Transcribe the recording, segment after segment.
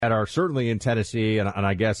that are certainly in Tennessee and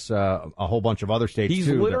I guess a whole bunch of other states, He's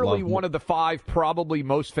too. literally one of the 5 probably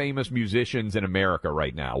most famous musicians in America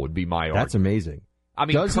right now, would be my argument. That's amazing. I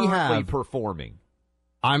mean, Does currently he have, performing.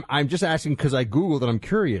 I'm just asking because I Googled and I'm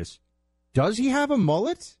curious. Does he have a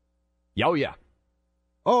mullet? Oh, yeah.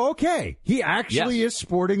 Oh, okay. He actually is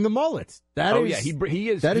sporting the mullet. He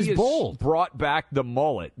is bold. Brought back the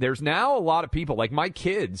mullet. There's now a lot of people, like my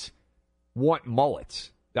kids, want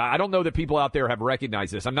mullets. I don't know that people out there have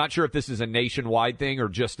recognized this. I'm not sure if this is a nationwide thing or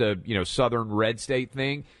just a southern red state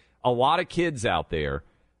thing. A lot of kids out there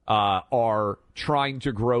are trying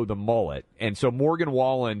to grow the mullet, and so Morgan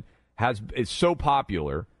Wallen is so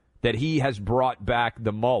popular that he has brought back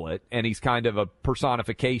the mullet, and he's kind of a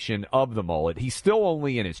personification of the mullet. He's still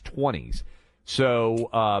only in his 20s,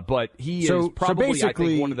 but he is probably I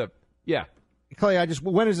think one of the Clay,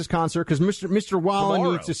 when is this concert? Because Mr. Wallen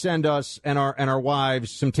Tomorrow. needs to send us and our wives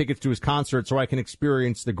some tickets to his concert so I can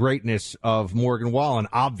experience the greatness of Morgan Wallen,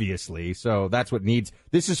 obviously. So that's what needs.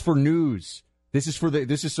 This is for news. This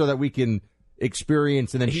is so that we can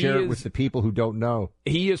experience and then share it with the people who don't know.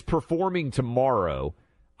 He is performing tomorrow.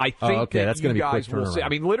 I think that's going to be guys quick turnaround. will see. I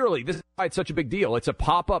mean, literally, this is why it's such a big deal. It's a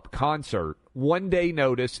pop-up concert, 1 day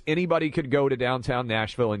notice. Anybody could go to downtown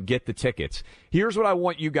Nashville and get the tickets. Here's what I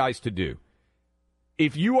want you guys to do.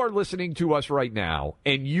 If you are listening to us right now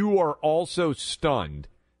and you are also stunned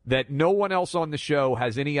that no one else on the show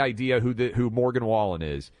has any idea who Morgan Wallen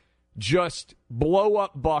is, just blow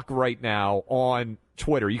up Buck right now on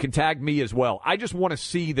Twitter. You can tag me as well. I just want to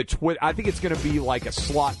see the Twitter. I think it's going to be like a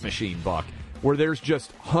slot machine, Buck, where there's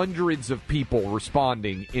just hundreds of people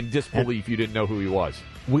responding in disbelief you didn't know who he was.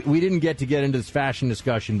 We didn't get into this fashion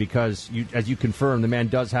discussion because, as you confirmed, the man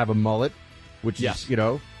does have a mullet, which is,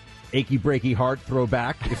 achy breaky heart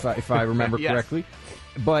throwback, if I remember yes. correctly.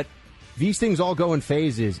 But these things all go in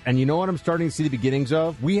phases, and you know what I'm starting to see the beginnings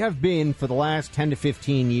of? We have been, for the last 10 to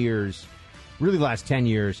 15 years, really last 10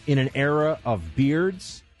 years, in an era of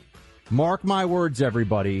beards. Mark my words,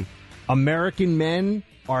 everybody. American men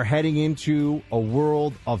are heading into a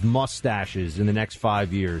world of mustaches in the next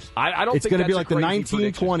 5 years. I don't it's think going to be that's like the 1920s.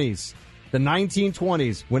 prediction. The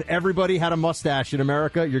 1920s, when everybody had a mustache in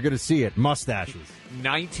America, you're going to see it. Mustaches.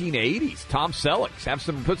 1980s. Tom Selleck.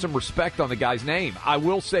 Put some respect on the guy's name. I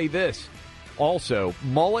will say this. Also,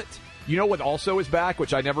 mullet. You know what also is back,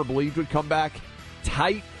 which I never believed would come back?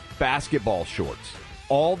 Tight basketball shorts.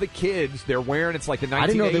 All the kids, they're wearing, it's like the 1980s I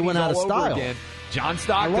didn't know they went out of all over style. Again. John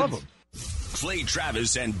Stockton. I love them. Clay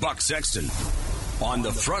Travis and Buck Sexton on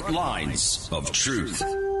the front lines of truth.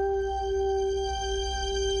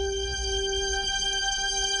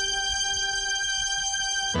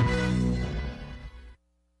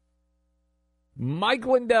 Mike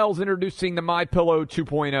Lindell's introducing the MyPillow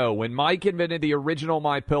 2.0. When Mike invented the original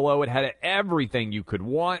MyPillow, it had everything you could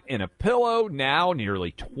want in a pillow. Now, nearly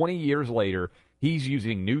 20 years later, he's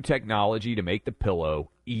using new technology to make the pillow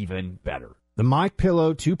even better. The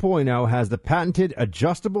MyPillow 2.0 has the patented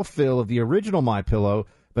adjustable fill of the original MyPillow,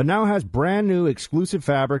 but now has brand new exclusive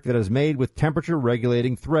fabric that is made with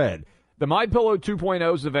temperature-regulating thread. The MyPillow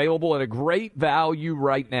 2.0 is available at a great value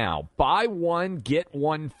right now. Buy one, get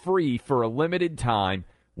one free for a limited time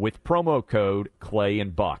with promo code Clay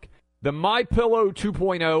and Buck. The MyPillow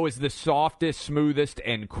 2.0 is the softest, smoothest,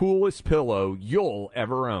 and coolest pillow you'll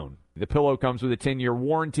ever own. The pillow comes with a 10-year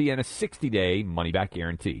warranty and a 60-day money-back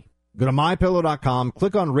guarantee. Go to MyPillow.com,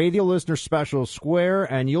 click on Radio Listener Special Square,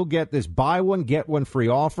 and you'll get this buy one, get one free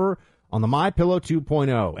offer on the MyPillow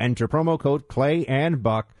 2.0. Enter promo code Clay and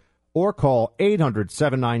Buck or call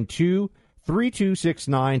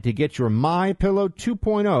 800-792-3269 to get your MyPillow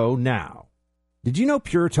 2.0 now. Did you know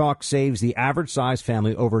Pure Talk saves the average size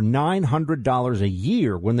family over $900 a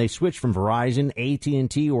year when they switch from Verizon,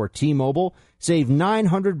 AT&T, or T-Mobile? Save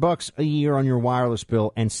 $900 a year on your wireless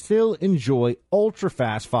bill and still enjoy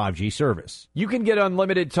ultra-fast 5G service. You can get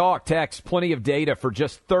unlimited talk, text, plenty of data for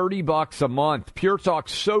just $30 a month. Pure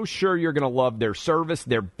Talk's so sure you're going to love their service,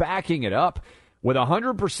 they're backing it up with a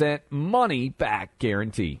 100% money-back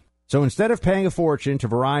guarantee. So instead of paying a fortune to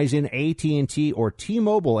Verizon, AT&T, or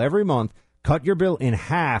T-Mobile every month, cut your bill in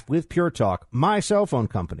half with Pure Talk, my cell phone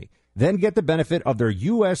company. Then get the benefit of their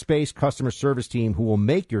U.S.-based customer service team who will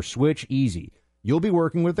make your switch easy. You'll be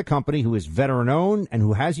working with a company who is veteran-owned and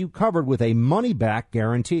who has you covered with a money-back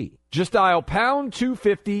guarantee. Just dial pound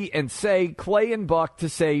 250 and say Clay and Buck to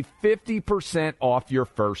save 50% off your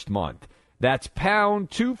first month. That's pound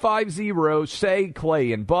 250, say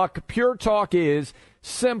Clay and Buck. Pure Talk is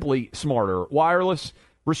simply smarter. Wireless.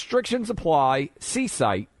 Restrictions apply. See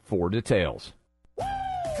site for details.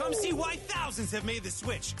 Come see White Thousand Thousands have made the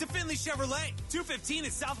switch to Finley Chevrolet. 215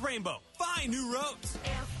 at South Rainbow. Find new roads.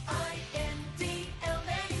 Findlay.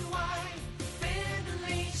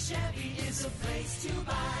 Finley Chevy is a place to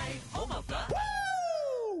buy. Home of the...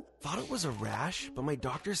 Woo! Thought it was a rash, but my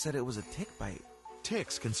doctor said it was a tick bite.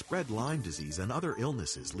 Ticks can spread Lyme disease and other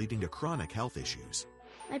illnesses, leading to chronic health issues.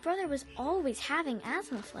 My brother was always having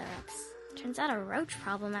asthma flare-ups. Turns out a roach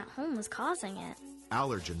problem at home was causing it.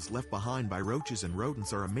 Allergens left behind by roaches and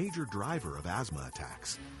rodents are a major driver of asthma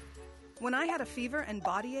attacks. When I had a fever and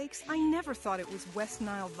body aches, I never thought it was West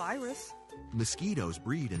Nile virus. Mosquitoes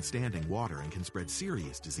breed in standing water and can spread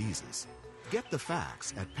serious diseases. Get the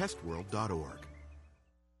facts at pestworld.org.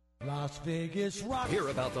 Las Vegas Rock. Hear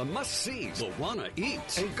about the must-sees you'll want to eat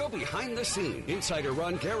and go behind the scenes. Insider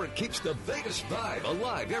Ron Garrett keeps the Vegas vibe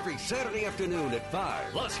alive every Saturday afternoon at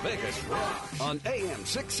 5. Las Vegas Rock on AM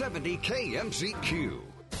 670 KMZQ.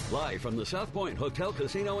 Live from the South Point Hotel,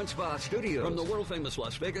 Casino, and Spa Studios. From the world-famous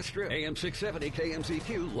Las Vegas Strip. AM 670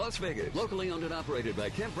 KMZQ, Las Vegas. Locally owned and operated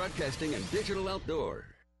by Kemp Broadcasting and Digital Outdoor.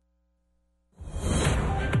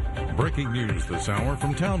 Breaking news this hour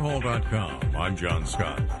from townhall.com. I'm John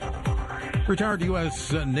Scott. Retired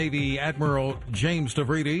U.S. Navy Admiral James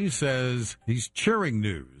Stavridis says he's cheering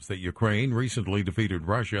news that Ukraine recently defeated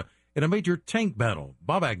Russia in a major tank battle.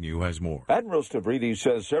 Bob Agnew has more. Admiral Stavridis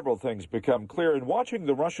says several things become clear in watching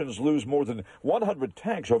the Russians lose more than 100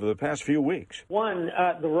 tanks over the past few weeks. One,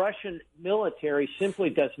 the Russian military simply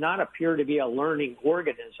does not appear to be a learning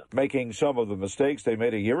organism. Making some of the mistakes they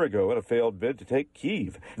made a year ago in a failed bid to take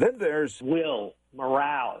Kyiv. Then there's will,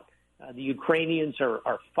 morale. The Ukrainians are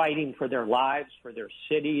fighting for their lives, for their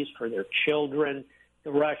cities, for their children.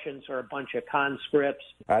 The Russians are a bunch of conscripts.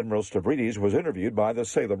 Admiral Stavridis was interviewed by the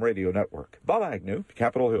Salem Radio Network. Bob Agnew,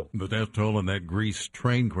 Capitol Hill. The death toll in that Greece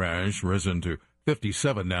train crash risen to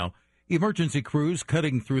 57 now. Emergency crews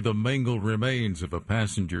cutting through the mangled remains of a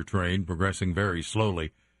passenger train, progressing very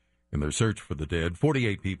slowly in their search for the dead.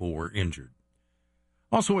 48 people were injured.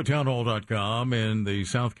 Also at townhall.com, in the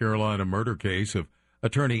South Carolina murder case of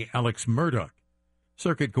attorney Alex Murdaugh,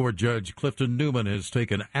 Circuit Court Judge Clifton Newman has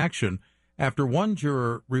taken action after one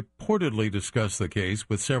juror reportedly discussed the case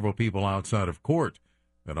with several people outside of court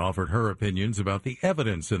and offered her opinions about the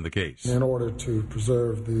evidence in the case. In order to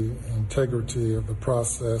preserve the integrity of the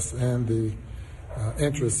process and the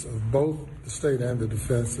interests of both the state and the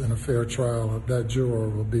defense in a fair trial, that juror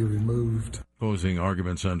will be removed. Closing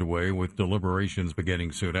arguments underway with deliberations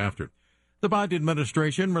beginning soon after. The Biden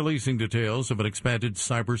administration releasing details of an expanded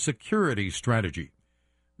cybersecurity strategy.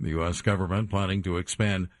 The U.S. government planning to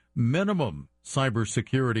expand minimum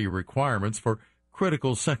cybersecurity requirements for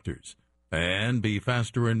critical sectors and be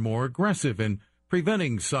faster and more aggressive in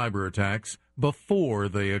preventing cyber attacks before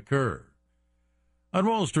they occur. On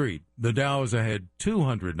Wall Street, the Dow is ahead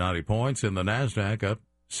 290 points and the NASDAQ up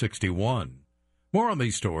 61. More on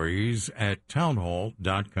these stories at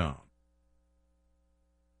townhall.com.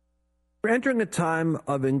 We're entering a time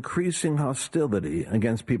of increasing hostility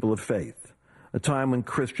against people of faith, a time when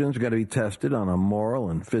Christians are going to be tested on a moral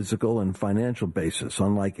and physical and financial basis,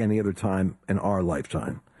 unlike any other time in our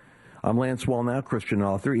lifetime. I'm Lance Wallnau, Christian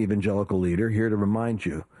author, evangelical leader, here to remind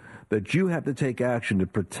you that you have to take action to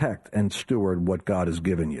protect and steward what God has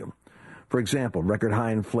given you. For example, record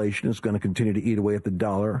high inflation is going to continue to eat away at the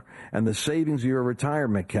dollar, and the savings of your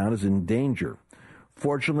retirement account is in danger.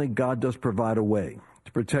 Fortunately, God does provide a way.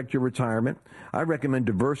 To protect your retirement, I recommend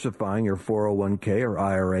diversifying your 401k or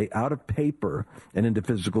IRA out of paper and into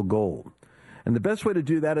physical gold. And the best way to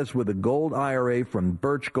do that is with a gold IRA from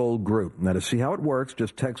Birch Gold Group. Now, to see how it works,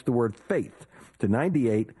 just text the word faith to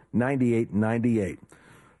 989898.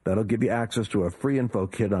 That'll give you access to a free info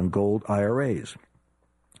kit on gold IRAs.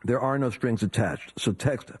 There are no strings attached, so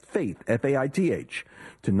text FAITH, F-A-I-T-H,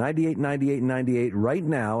 to 989898 right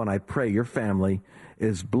now, and I pray your family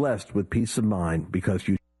is blessed with peace of mind because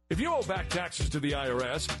you... If you owe back taxes to the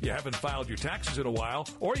IRS, you haven't filed your taxes in a while,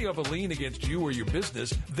 or you have a lien against you or your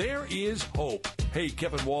business, there is hope. Hey,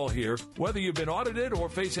 Kevin Wall here. Whether you've been audited or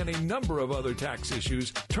face any number of other tax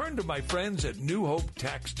issues, turn to my friends at New Hope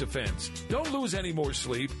Tax Defense. Don't lose any more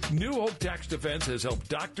sleep. New Hope Tax Defense has helped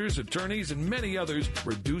doctors, attorneys, and many others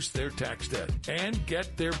reduce their tax debt and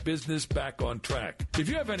get their business back on track. If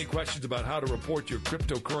you have any questions about how to report your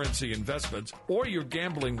cryptocurrency investments or your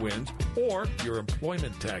gambling wins or your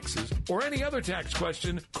employment tax taxes, or any other tax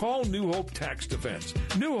question, call New Hope Tax Defense.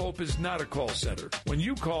 New Hope is not a call center. When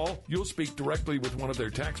you call, you'll speak directly with one of their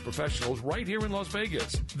tax professionals right here in Las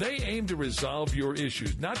Vegas. They aim to resolve your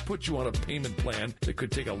issues, not put you on a payment plan that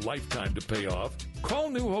could take a lifetime to pay off. Call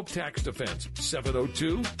New Hope Tax Defense,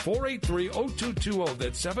 702-483-0220.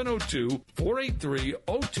 That's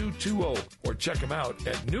 702-483-0220. Or check them out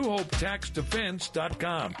at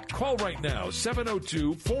newhopetaxdefense.com. Call right now,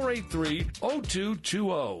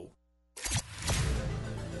 702-483-0220.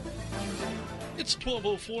 It's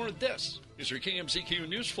 12:04. This is your KMZQ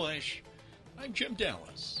News Flash. I'm Jim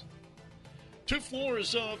Dallas. 2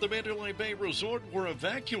 floors of the Mandalay Bay Resort were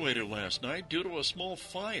evacuated last night due to a small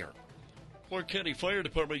fire. Clark County Fire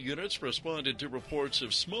Department units responded to reports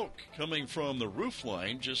of smoke coming from the roof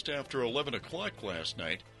line just after 11 o'clock last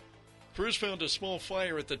night. Crews found a small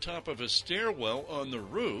fire at the top of a stairwell on the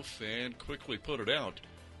roof and quickly put it out.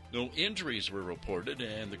 No injuries were reported,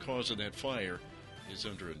 and the cause of that fire is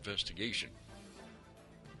under investigation.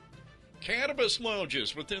 Cannabis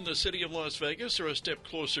lounges within the city of Las Vegas are a step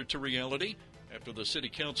closer to reality after the city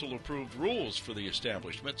council approved rules for the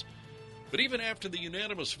establishments. But even after the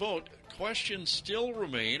unanimous vote, questions still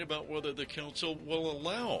remain about whether the council will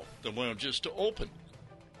allow the lounges to open.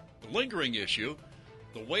 The lingering issue,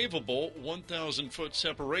 the waivable 1,000-foot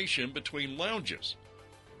separation between lounges.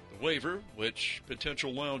 The waiver, which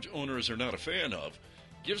potential lounge owners are not a fan of,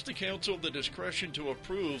 gives the council the discretion to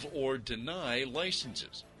approve or deny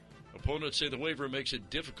licenses. Opponents say the waiver makes it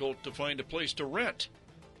difficult to find a place to rent.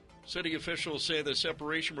 City officials say the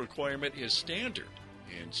separation requirement is standard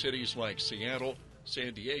in cities like Seattle,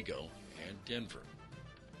 San Diego, and Denver.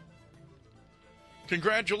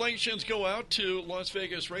 Congratulations go out to Las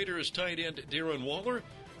Vegas Raiders tight end Darren Waller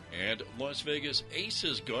and Las Vegas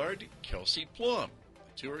Aces guard Kelsey Plum.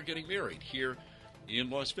 The two are getting married here in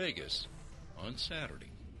Las Vegas on Saturday.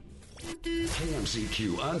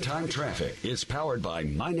 KMZQ On-Time Traffic is powered by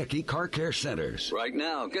Meineke Car Care Centers. Right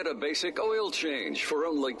now, get a basic oil change for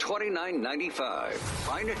only $29.95.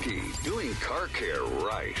 Meineke, doing car care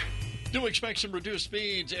right. Do expect some reduced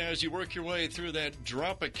speeds as you work your way through that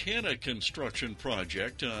Tropicana construction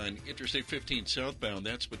project on Interstate 15 southbound.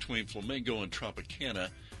 That's between Flamingo and Tropicana.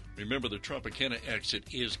 Remember, the Tropicana exit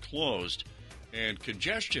is closed. And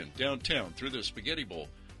congestion downtown through the Spaghetti Bowl,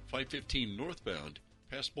 515 northbound,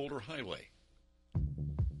 past Boulder Highway.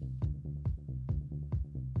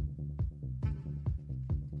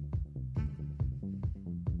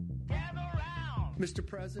 Mr.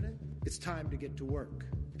 President, it's time to get to work.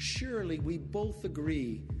 Surely we both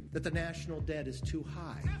agree that the national debt is too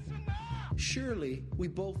high. Surely we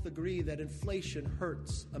both agree that inflation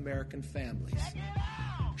hurts American families.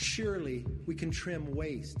 Surely we can trim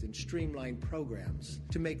waste and streamline programs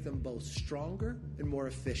to make them both stronger and more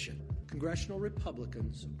efficient. Congressional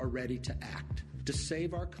Republicans are ready to act, to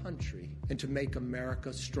save our country, and to make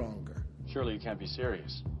America stronger. Surely you can't be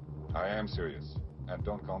serious. I am serious. And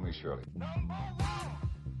don't call me Shirley.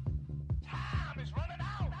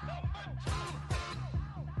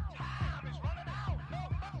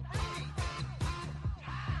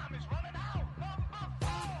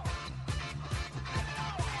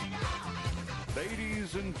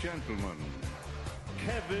 Ladies and gentlemen,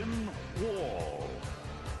 Kevin Wall.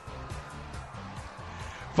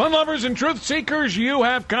 Fun lovers and truth seekers, you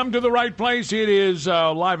have come to the right place. It is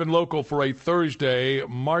live and local for a Thursday,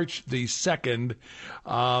 March the 2nd.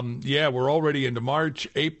 We're already into March,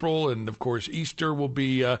 April, and, of course, Easter will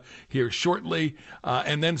be here shortly,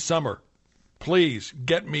 and then summer. Please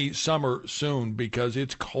get me summer soon because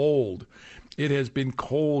it's cold. It has been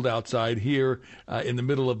cold outside here in the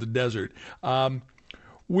middle of the desert.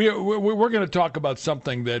 We're going to talk about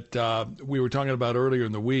something that we were talking about earlier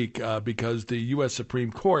in the week because the U.S. Supreme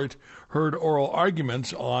Court heard oral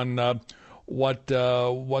arguments on what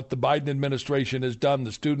the Biden administration has done,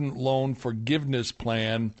 the student loan forgiveness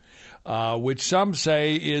plan, which some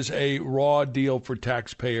say is a raw deal for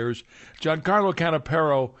taxpayers. Giancarlo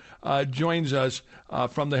Canapero joins us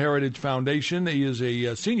from the Heritage Foundation. He is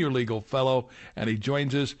a senior legal fellow, and he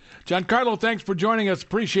joins us. Giancarlo, thanks for joining us.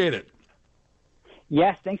 Appreciate it.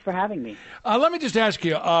 Yes, thanks for having me. Let me just ask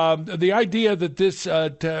you, the idea that this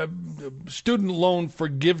student loan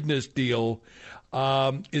forgiveness deal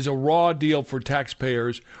is a raw deal for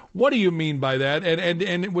taxpayers, what do you mean by that?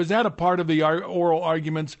 And was that a part of the oral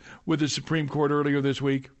arguments with the Supreme Court earlier this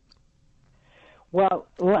week? Well,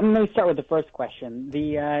 let me start with the first question.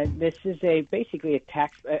 This is basically a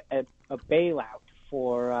bailout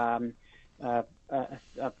for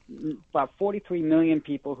about 43 million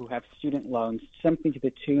people who have student loans, something to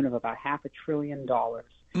the tune of about $500 billion.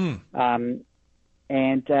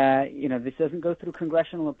 And, this doesn't go through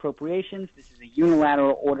congressional appropriations. This is a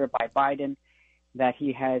unilateral order by Biden that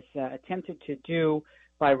he has attempted to do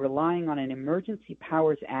by relying on an Emergency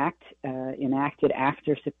Powers Act enacted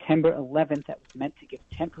after September 11th that was meant to give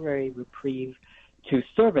temporary reprieve to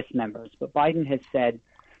service members. But Biden has said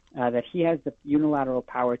that he has the unilateral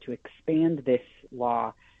power to expand this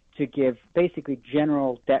law to give basically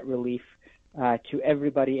general debt relief to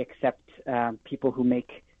everybody except people who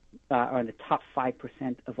make are the top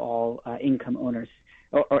 5% of all income owners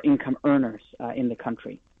or income earners in the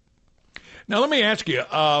country. Now, let me ask you,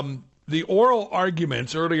 the oral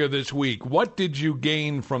arguments earlier this week, what did you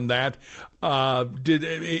gain from that?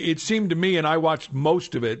 It seemed to me, and I watched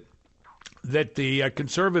most of it, that the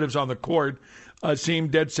conservatives on the court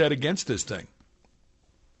seemed dead set against this thing.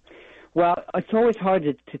 Well, it's always hard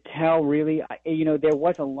to tell, really. There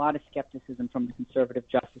was a lot of skepticism from the conservative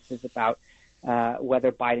justices about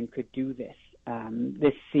whether Biden could do this.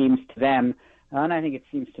 This seems to them, and I think it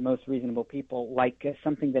seems to most reasonable people, like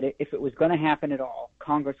something that if it was going to happen at all,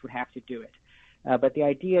 Congress would have to do it. But the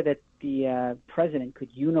idea that the president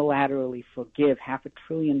could unilaterally forgive $500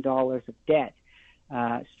 billion of debt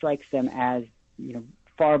strikes them as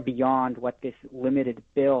far beyond what this limited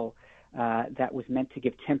bill that was meant to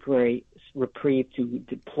give temporary reprieve to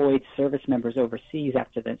deployed service members overseas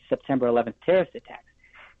after the September 11th terrorist attacks.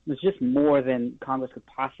 It was just more than Congress could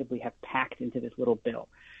possibly have packed into this little bill.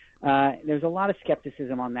 There's a lot of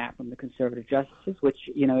skepticism on that from the conservative justices, which,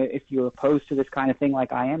 if you're opposed to this kind of thing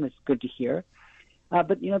like I am, it's good to hear.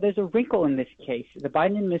 But there's a wrinkle in this case. The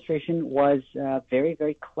Biden administration was very,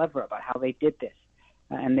 very clever about how they did this.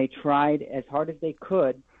 And they tried as hard as they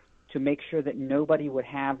could to make sure that nobody would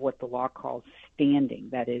have what the law calls standing,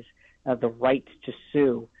 that is, the right to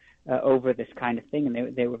sue over this kind of thing.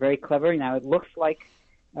 And they were very clever. Now, it looks like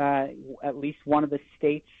at least one of the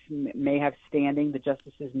states may have standing. The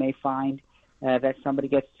justices may find that somebody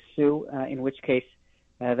gets to sue, in which case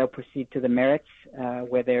they'll proceed to the merits,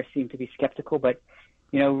 where they seem to be skeptical. But,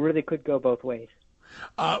 really could go both ways.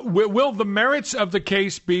 Will the merits of the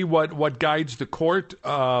case be what guides the court,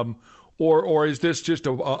 or is this just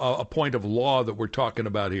a point of law that we're talking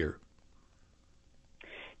about here?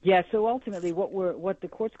 Yeah, so ultimately what the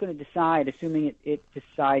court's going to decide, assuming it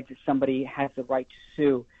decides that somebody has the right to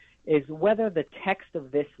sue, is whether the text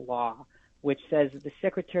of this law, which says that the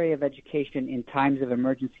Secretary of Education in times of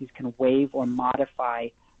emergencies can waive or modify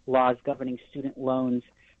laws governing student loans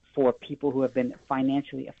for people who have been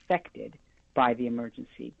financially affected by the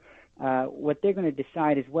emergency. What they're going to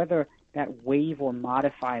decide is whether that waive or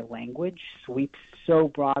modify language sweeps so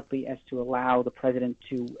broadly as to allow the president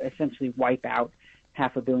to essentially wipe out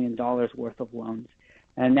 $500 million worth of loans.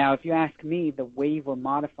 And now, if you ask me, the waive or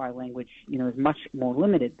modify language, is much more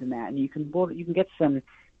limited than that. And you can get some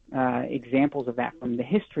examples of that from the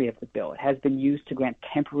history of the bill. It has been used to grant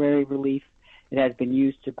temporary relief. It has been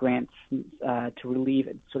used to grant to relieve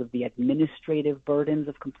sort of the administrative burdens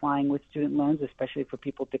of complying with student loans, especially for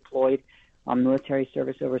people deployed on military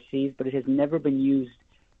service overseas. But it has never been used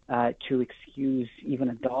to excuse even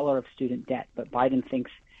 $1 of student debt. But Biden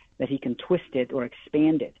thinks that he can twist it or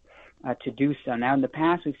expand it to do so. Now, in the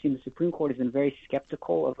past, we've seen the Supreme Court has been very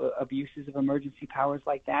skeptical of abuses of emergency powers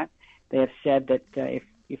like that. They have said that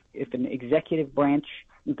if an executive branch,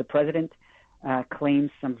 the president,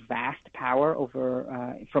 claims some vast power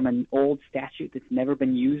over from an old statute that's never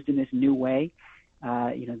been used in this new way,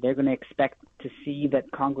 they're going to expect to see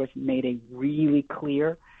that Congress made a really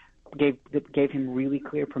clear, gave him really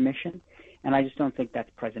clear permission, and I just don't think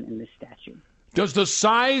that's present in this statute. Does the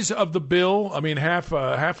size of the bill, I mean,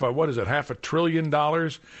 $500 billion?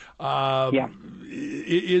 Yeah.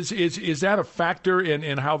 Is that a factor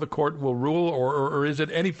in how the court will rule, or is it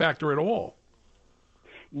any factor at all?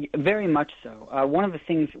 Very much so. One of the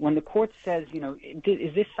things, when the court says,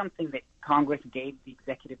 is this something that Congress gave the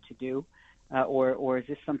executive to do, or is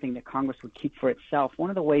this something that Congress would keep for itself? One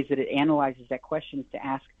of the ways that it analyzes that question is to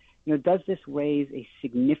ask, does this raise a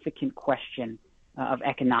significant question of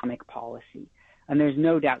economic policy? And there's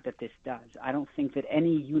no doubt that this does. I don't think that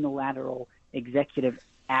any unilateral executive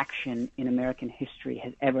action in American history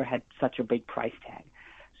has ever had such a big price tag.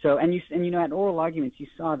 So, and at oral arguments, you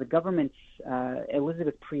saw the government's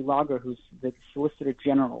Elizabeth Prelogar, who's the Solicitor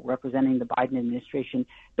General representing the Biden administration,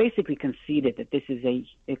 basically conceded that this is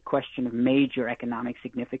a question of major economic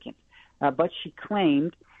significance. But she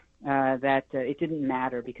claimed that it didn't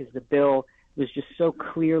matter because the bill was just so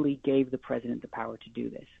clearly gave the president the power to do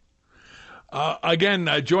this. Again,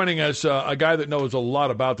 joining us, a guy that knows a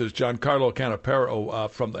lot about this, Giancarlo Canapero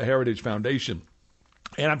from the Heritage Foundation.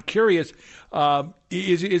 And I'm curious,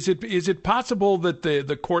 is it possible that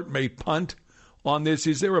the court may punt on this?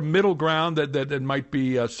 Is there a middle ground that might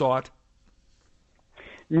be sought?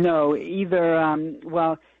 No, either,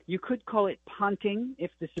 well, you could call it punting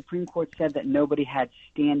if the Supreme Court said that nobody had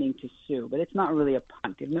standing to sue, but it's not really a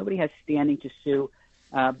punt. If nobody has standing to sue,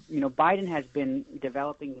 Biden has been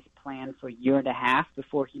developing this plan for a year and a half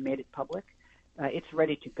before he made it public. It's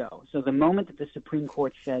ready to go. So the moment that the Supreme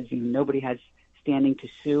Court says nobody has standing to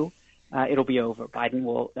sue, it'll be over. Biden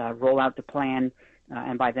will roll out the plan,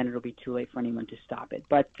 and by then it'll be too late for anyone to stop it.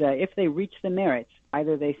 But if they reach the merits,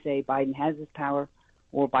 either they say Biden has this power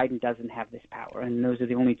or Biden doesn't have this power, and those are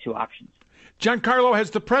the only two options. Giancarlo,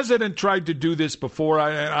 has the president tried to do this before?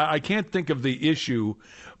 I can't think of the issue,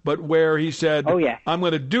 but where he said, I'm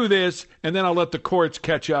going to do this, and then I'll let the courts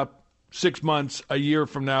catch up 6 months, a year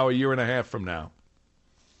from now, a year and a half from now.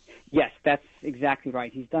 Yes, that's exactly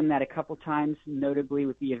right. He's done that a couple times, notably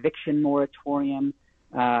with the eviction moratorium,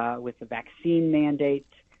 with the vaccine mandate.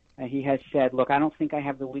 He has said, look, I don't think I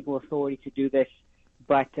have the legal authority to do this,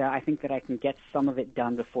 but I think that I can get some of it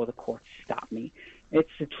done before the courts stop me. It's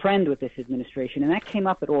a trend with this administration, and that came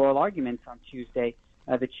up at oral arguments on Tuesday.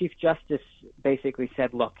 The Chief Justice basically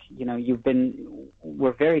said, look,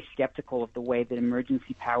 we're very skeptical of the way that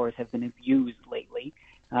emergency powers have been abused lately.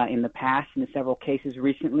 In the past, in several cases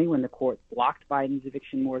recently, when the court blocked Biden's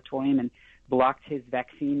eviction moratorium and blocked his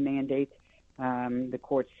vaccine mandate, the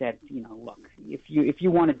court said, look, if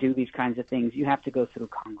you want to do these kinds of things, you have to go through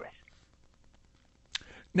Congress.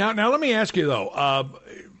 Now let me ask you though,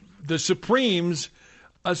 the Supremes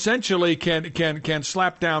essentially can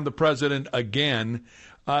slap down the president again.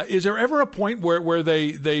 Is there ever a point where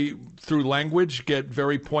they through language get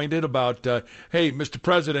very pointed about, hey, Mr.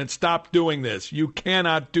 President, stop doing this. You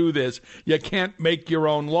cannot do this. You can't make your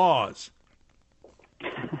own laws.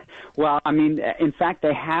 Well, I mean, in fact,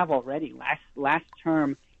 they have already. Last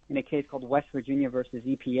term, in a case called West Virginia versus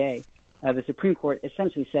EPA, the Supreme Court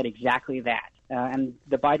essentially said exactly that. And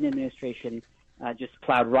the Biden administration just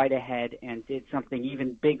plowed right ahead and did something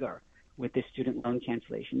even bigger with this student loan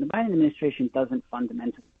cancellation. The Biden administration doesn't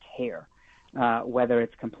fundamentally care whether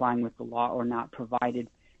it's complying with the law or not, provided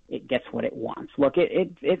it gets what it wants. Look,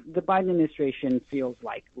 the Biden administration feels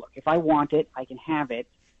like, look, if I want it, I can have it,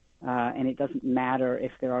 and it doesn't matter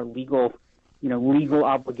if there are legal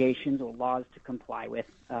obligations or laws to comply with.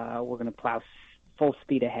 We're going to plow full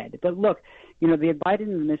speed ahead. But look, the Biden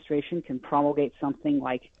administration can promulgate something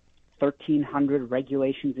like 1,300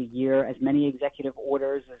 regulations a year, as many executive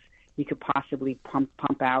orders as he could possibly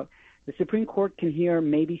pump out. The Supreme Court can hear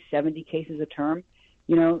maybe 70 cases a term.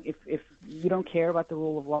 If you don't care about the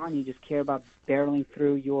rule of law and you just care about barreling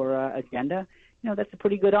through your agenda, that's a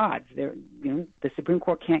pretty good odds. The Supreme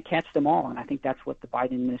Court can't catch them all, and I think that's what the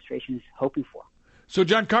Biden administration is hoping for. So,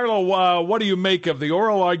 Giancarlo, what do you make of the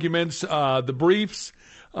oral arguments, the briefs,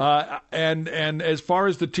 and as far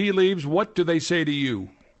as the tea leaves, what do they say to you?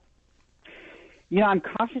 I'm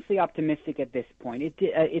cautiously optimistic at this point.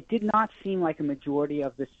 It did not seem like a majority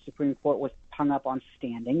of the Supreme Court was hung up on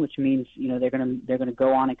standing, which means they're going to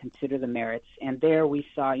go on and consider the merits. And there we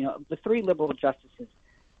saw the three liberal justices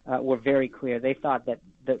were very clear. They thought that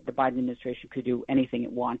the Biden administration could do anything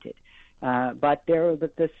it wanted, but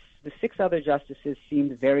the six other justices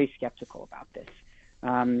seemed very skeptical about this.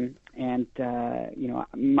 My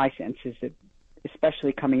sense is that,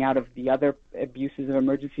 especially coming out of the other abuses of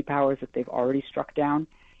emergency powers that they've already struck down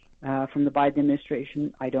from the Biden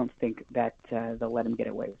administration, I don't think that they'll let him get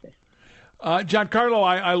away with this. Giancarlo,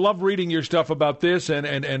 I love reading your stuff about this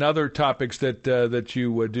and other topics that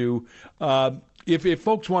you do. If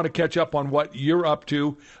folks want to catch up on what you're up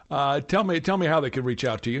to, tell me how they can reach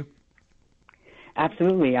out to you.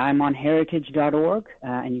 Absolutely. I'm on heritage.org,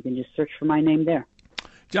 and you can just search for my name there.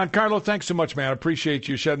 Giancarlo, thanks so much, man. I appreciate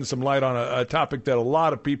you shedding some light on a topic that a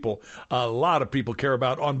lot of people care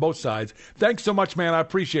about on both sides. Thanks so much, man. I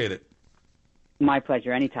appreciate it. My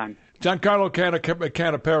pleasure. Anytime. Giancarlo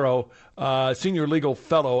Canapero, Senior Legal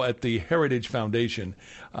Fellow at the Heritage Foundation,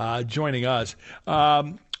 joining us.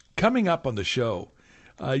 Coming up on the show,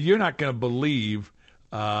 you're not going to believe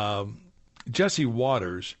Jesse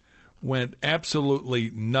Waters went absolutely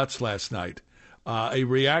nuts last night. A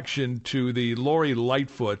reaction to the Lori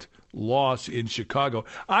Lightfoot loss in Chicago.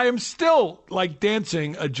 I am still like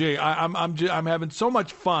dancing a jig. I'm having so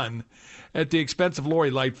much fun at the expense of Lori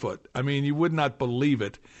Lightfoot. I mean, you would not believe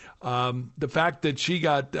it. The fact that she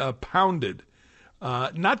got pounded,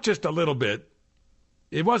 not just a little bit.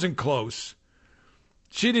 It wasn't close.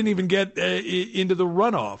 She didn't even get into the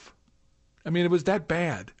runoff. I mean, it was that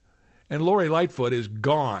bad. And Lori Lightfoot is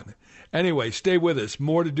gone. Anyway, stay with us.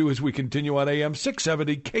 More to do as we continue on AM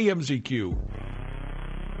 670 KMZQ.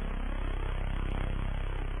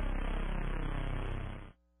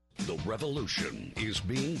 The revolution is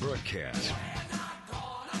being broadcast.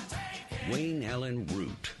 Wayne Allen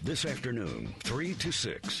Root, this afternoon, 3 to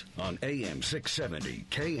 6 on AM 670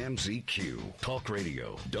 KMZQ. Talk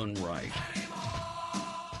radio done right.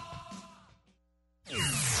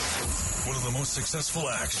 One of the most successful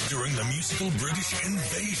acts during the musical British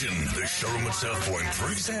invasion, the showroom at South Point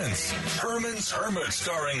presents Herman's Hermit,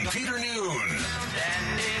 starring Peter Noon.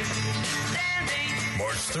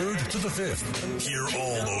 March 3rd to the 5th. Hear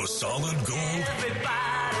all those solid gold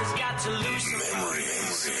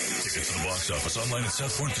memories. Tickets to the box office online at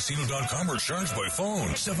southpointcasino.com or charged by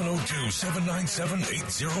phone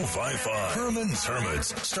 702-797-8055. Herman's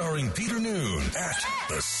Hermits, starring Peter Noon at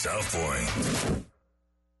the South Point.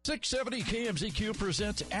 670 KMZQ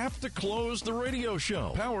presents After Close, the radio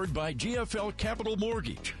show, powered by GFL Capital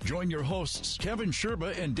Mortgage. Join your hosts, Kevin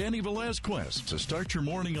Sherba and Danny Velazquez, to start your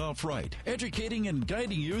morning off right, educating and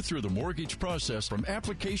guiding you through the mortgage process from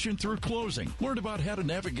application through closing. Learn about how to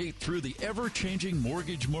navigate through the ever-changing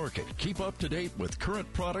mortgage market. Keep up to date with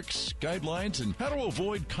current products, guidelines, and how to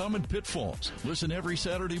avoid common pitfalls. Listen every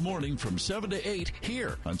Saturday morning from 7 to 8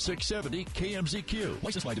 here on 670 KMZQ.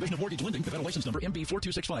 Licensed by Division of Mortgage Lending, Nevada license number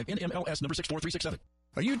MB4265. NMLS number 64367.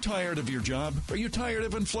 Are you tired of your job? Are you tired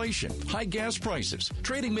of inflation, high gas prices?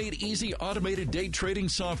 Trading Made Easy automated day trading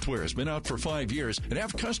software has been out for 5 years and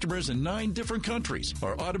have customers in 9 different countries.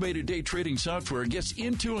 Our automated day trading software gets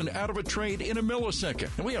into and out of a trade in a millisecond,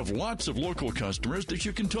 and we have lots of local customers that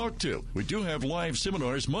you can talk to. We do have live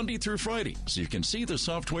seminars Monday through Friday, so you can see the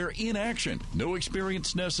software in action. No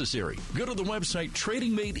experience necessary. Go to the website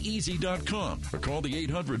tradingmadeeasy.com or call the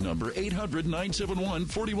 800 number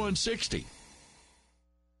 800-971-4160.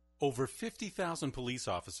 Over 50,000 police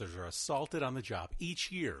officers are assaulted on the job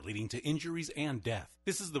each year, leading to injuries and death.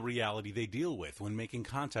 This is the reality they deal with when making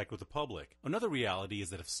contact with the public. Another reality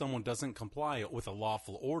is that if someone doesn't comply with a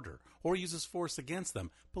lawful order or uses force against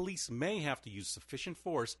them, police may have to use sufficient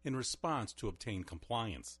force in response to obtain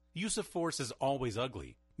compliance. Use of force is always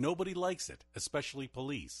ugly. Nobody likes it, especially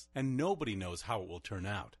police, and nobody knows how it will turn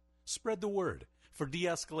out. Spread the word. For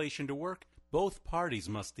de-escalation to work, both parties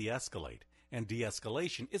must de-escalate. And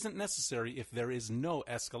de-escalation isn't necessary if there is no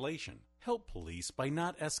escalation. Help police by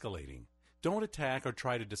not escalating. Don't attack or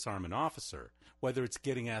try to disarm an officer, whether it's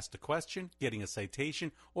getting asked a question, getting a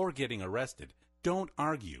citation, or getting arrested. Don't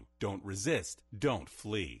argue, don't resist, don't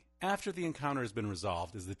flee. After the encounter has been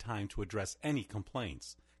resolved is the time to address any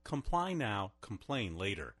complaints. Comply now, complain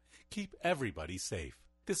later. Keep everybody safe.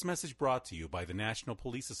 This message brought to you by the National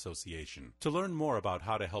Police Association. To learn more about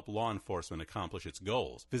how to help law enforcement accomplish its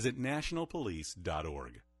goals, visit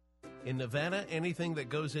nationalpolice.org. In Nevada, anything that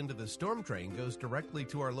goes into the storm drain goes directly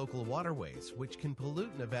to our local waterways, which can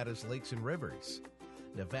pollute Nevada's lakes and rivers.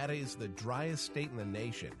 Nevada is the driest state in the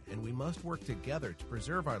nation, and we must work together to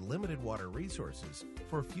preserve our limited water resources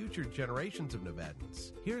for future generations of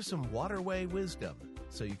Nevadans. Here's some waterway wisdom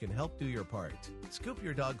so you can help do your part. Scoop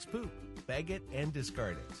your dog's poop, bag it, and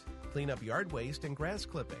discard it. Clean up yard waste and grass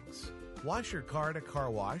clippings. Wash your car at a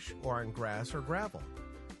car wash or on grass or gravel.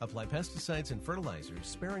 Apply pesticides and fertilizers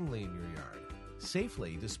sparingly in your yard.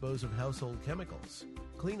 Safely dispose of household chemicals.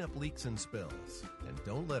 Clean up leaks and spills. And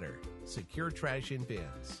don't litter. Secure trash in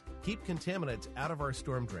bins. Keep contaminants out of our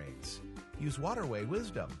storm drains. Use waterway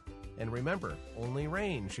wisdom. And remember, only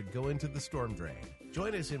rain should go into the storm drain.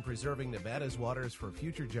 Join us in preserving Nevada's waters for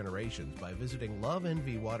future generations by visiting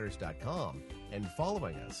loveenvywaters.com and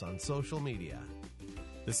following us on social media.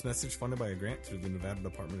 This message funded by a grant through the Nevada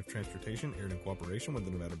Department of Transportation, aired in cooperation with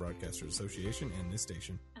the Nevada Broadcasters Association and this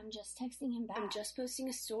station. I'm just texting him back. I'm just posting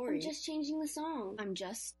a story. I'm just changing the song. I'm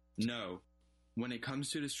just... No. When it comes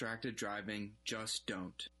to distracted driving, just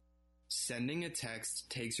don't. Sending a text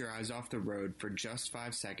takes your eyes off the road for just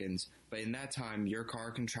 5 seconds, but in that time, your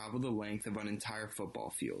car can travel the length of an entire football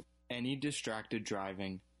field. Any distracted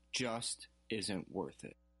driving just isn't worth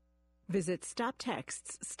it. Visit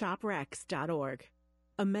StopTextsStopWrecks.org.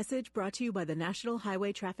 A message brought to you by the National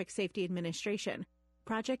Highway Traffic Safety Administration,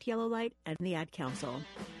 Project Yellow Light, and the Ad Council.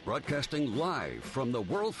 Broadcasting live from the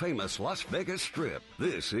world-famous Las Vegas Strip,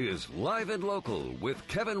 this is Live and Local with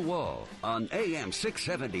Kevin Wall on AM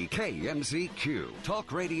 670 KMZQ.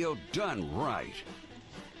 Talk radio done right.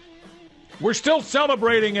 We're still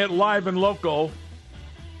celebrating it Live and Local.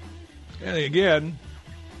 And again,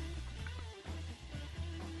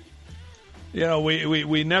 you know,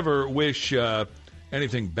 we never wish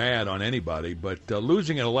anything bad on anybody, but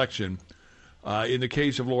losing an election, in the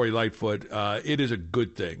case of Lori Lightfoot, it is a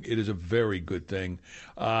good thing. It is a very good thing.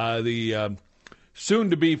 The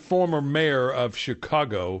soon-to-be former mayor of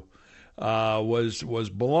Chicago was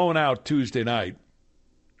blown out Tuesday night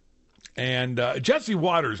And Jesse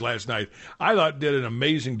Waters last night, I thought, did an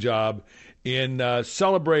amazing job in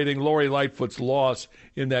celebrating Lori Lightfoot's loss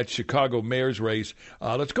in that Chicago mayor's race.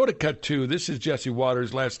 Let's go to cut 2. This is Jesse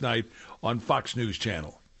Waters last night on Fox News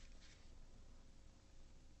Channel.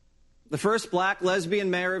 The first black lesbian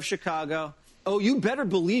mayor of Chicago. Oh, you better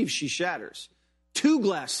believe she shatters 2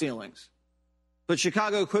 glass ceilings. But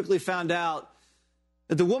Chicago quickly found out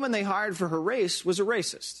that the woman they hired for her race was a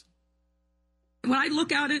racist. When I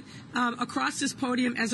look out at across this podium as